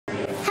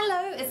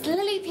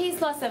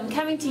Blossom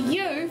coming to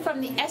you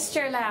from the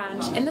Astro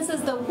Lounge, and this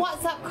is the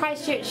What's Up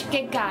Christchurch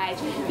Gig Guide,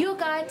 your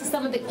guide to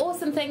some of the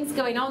awesome things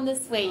going on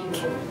this week.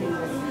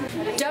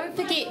 Don't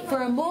forget,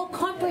 for a more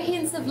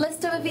comprehensive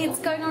list of events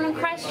going on in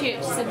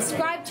Christchurch,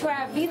 subscribe to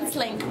our events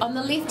link on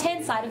the left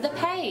hand side of the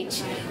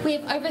page. We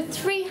have over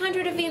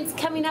 300 events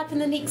coming up in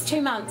the next 2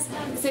 months,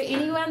 so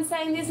anyone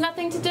saying there's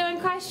nothing to do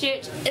in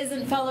Christchurch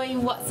isn't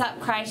following What's Up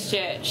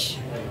Christchurch.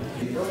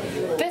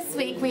 This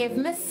week we have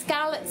Miss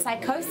Scarlet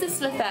Psychosis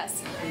with us,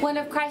 one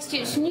of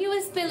Christchurch's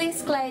newest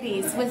burlesque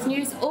ladies, with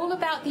news all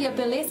about the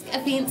burlesque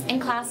events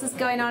and classes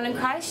going on in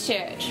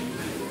Christchurch.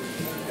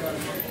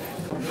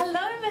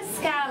 Hello, Miss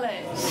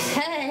Scarlet.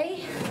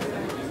 Hey,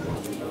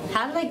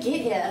 how did I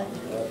get here?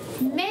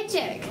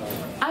 Magic.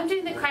 I'm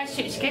doing the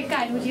Christchurch Gig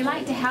Guide. Would you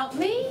like to help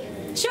me?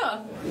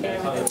 Sure.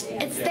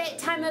 It's that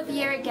time of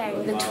year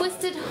again, the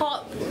Twisted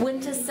Hop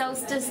Winter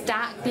Solstice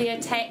Dark Beer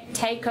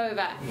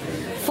Takeover.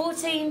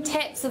 14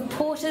 taps of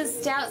porters,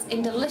 stouts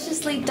and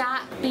deliciously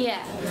dark beer.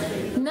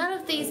 None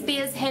of these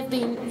beers have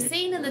been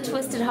seen in the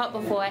Twisted Hop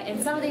before,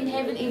 and some of them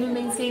haven't even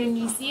been seen in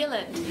New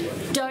Zealand.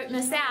 Don't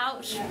miss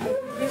out.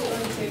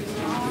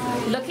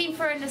 Looking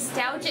for a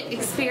nostalgic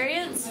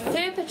experience?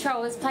 Fur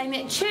Patrol is playing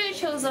at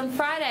Churchill's on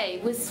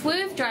Friday with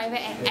Swerve Driver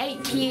at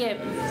 8 p.m.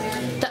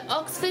 The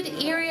Oxford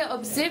Area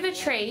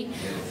Observatory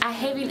are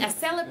having a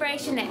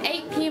celebration at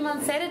 8 p.m.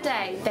 on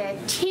Saturday. They're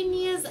 10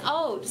 years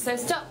old, so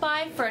stop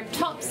by for a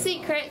top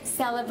secret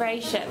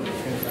celebration.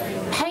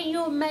 Paint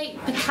Your Mate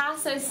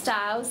Picasso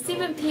style,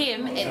 7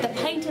 p.m. at the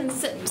Paint and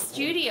Sip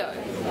studio.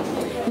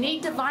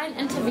 Need divine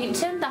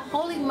intervention? The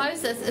Holy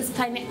Moses is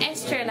playing at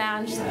Astro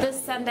Lounge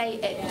this Sunday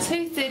at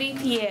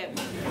 2:30 p.m.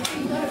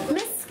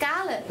 Miss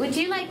Scarlet, would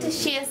you like to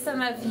share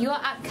some of your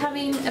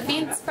upcoming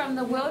events from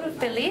the world of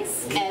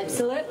burlesque?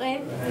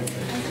 Absolutely.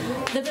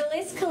 The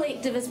Burlesque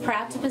Collective is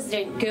proud to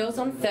present Girls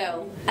on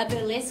Film, a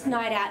burlesque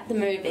night out at the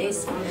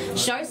movies.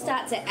 Show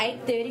starts at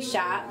 8:30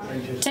 sharp.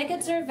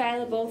 Tickets are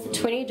available for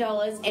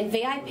 $20 and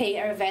VIP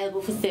are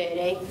available for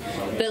 $30.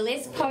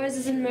 Burlesque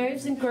poses and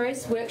moves and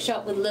grooves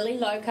workshop with Lily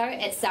Loco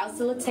at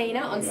Salsa Latina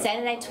on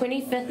Saturday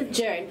 25th of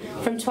June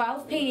from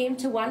 12 p.m.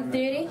 to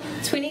 1:30,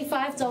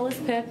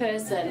 $25 per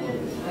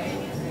person.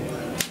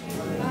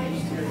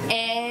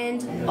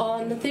 And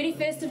on the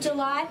 31st of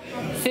July,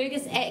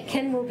 Fergus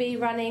Atkin will be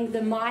running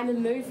the Mime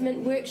and Movement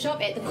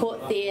workshop at the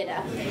Court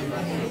Theatre.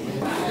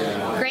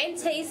 Grand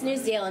Tees New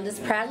Zealand is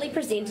proudly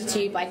presented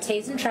to you by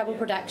Tees and Trouble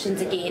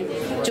Productions again.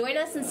 Join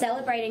us in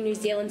celebrating New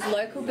Zealand's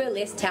local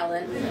burlesque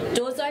talent.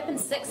 Doors open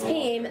 6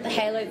 p.m. at the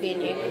Halo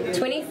venue.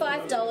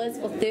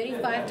 $25 or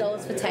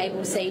 $35 for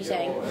table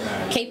seating.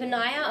 Keep an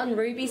eye out on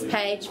Ruby's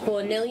page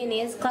for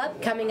Millionaires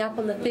Club coming up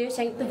on the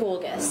 13th of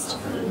August.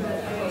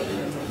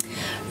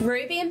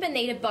 Ruby and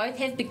Bonita both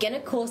have beginner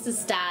courses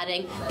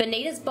starting.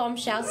 Bonita's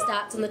Bombshell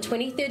starts on the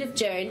 23rd of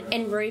June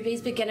and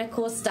Ruby's beginner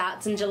course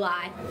starts in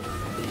July.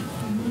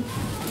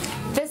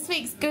 This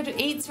week's Good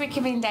Eats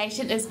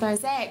recommendation is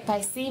Mosaic by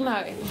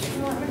Simo.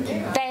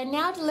 They are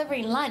now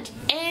delivering lunch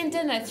and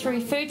dinner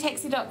through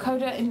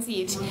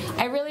foodtaxi.co.nz.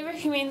 I really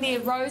recommend their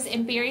rose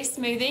and berry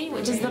smoothie,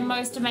 which is the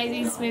most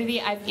amazing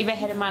smoothie I've ever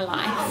had in my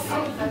life.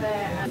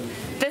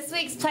 This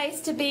week's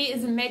place to be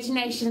is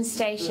Imagination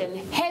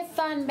Station. Have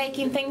fun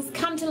making things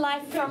come to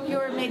life from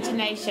your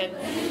imagination.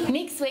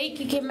 Next week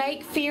you can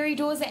make fairy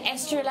doors at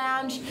Astro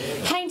Lounge,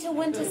 paint a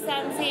winter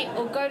sunset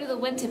or go to the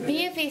Winter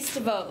Beer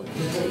Festival.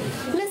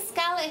 Miss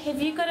Scarlet,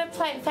 have you got a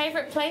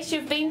favourite place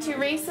you've been to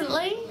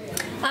recently?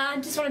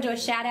 Just want to do a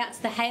shout out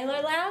to the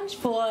Halo Lounge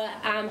for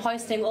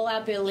hosting all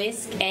our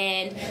burlesque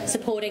and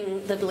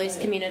supporting the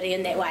burlesque community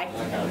in that way.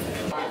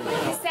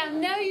 So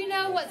now you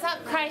know what's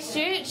up,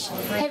 Christchurch.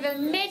 Have a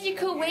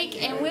magical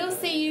week and we'll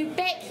see you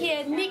back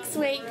here next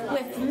week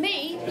with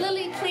me,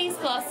 Lily Please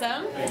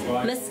Blossom,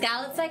 Miss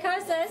Scarlet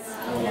Psychosis,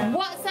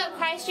 What's Up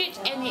Christchurch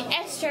and the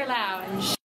Astro Lounge.